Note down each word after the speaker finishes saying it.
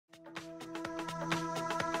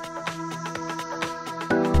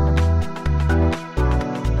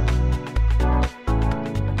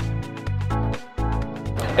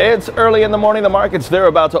It's early in the morning. The markets, they're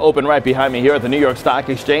about to open right behind me here at the New York Stock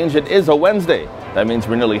Exchange. It is a Wednesday. That means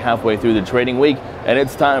we're nearly halfway through the trading week, and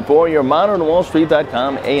it's time for your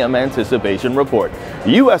ModernWallStreet.com AM Anticipation Report.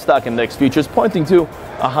 U.S. stock index futures pointing to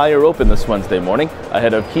a higher open this Wednesday morning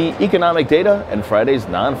ahead of key economic data and Friday's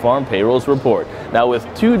non-farm payrolls report. Now, with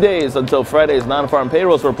 2 days until Friday's non-farm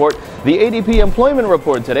payrolls report, the ADP employment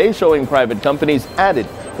report today showing private companies added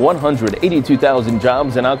 182,000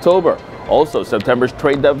 jobs in October. Also, September's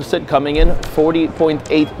trade deficit coming in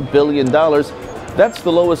 $40.8 billion. That's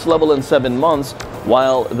the lowest level in 7 months,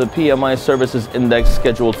 while the PMI Services Index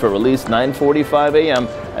scheduled for release 9:45 a.m.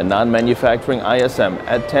 and non-manufacturing ISM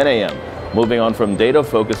at 10 a.m. Moving on from data,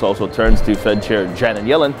 focus also turns to Fed Chair Janet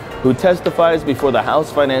Yellen, who testifies before the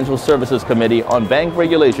House Financial Services Committee on bank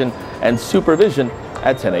regulation and supervision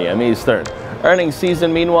at 10 a.m. Eastern. Earnings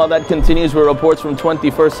season, meanwhile, that continues with reports from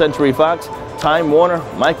 21st Century Fox, Time Warner,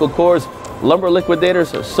 Michael Kors, Lumber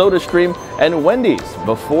Liquidators, SodaStream, and Wendy's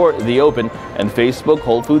before the open, and Facebook,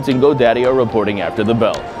 Whole Foods, and GoDaddy are reporting after the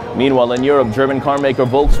bell. Meanwhile, in Europe, German car maker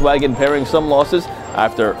Volkswagen paring some losses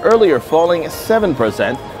after earlier falling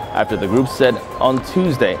 7%, after the group said on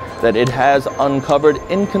Tuesday that it has uncovered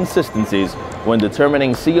inconsistencies when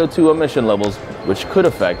determining CO2 emission levels, which could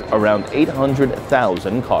affect around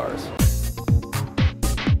 800,000 cars.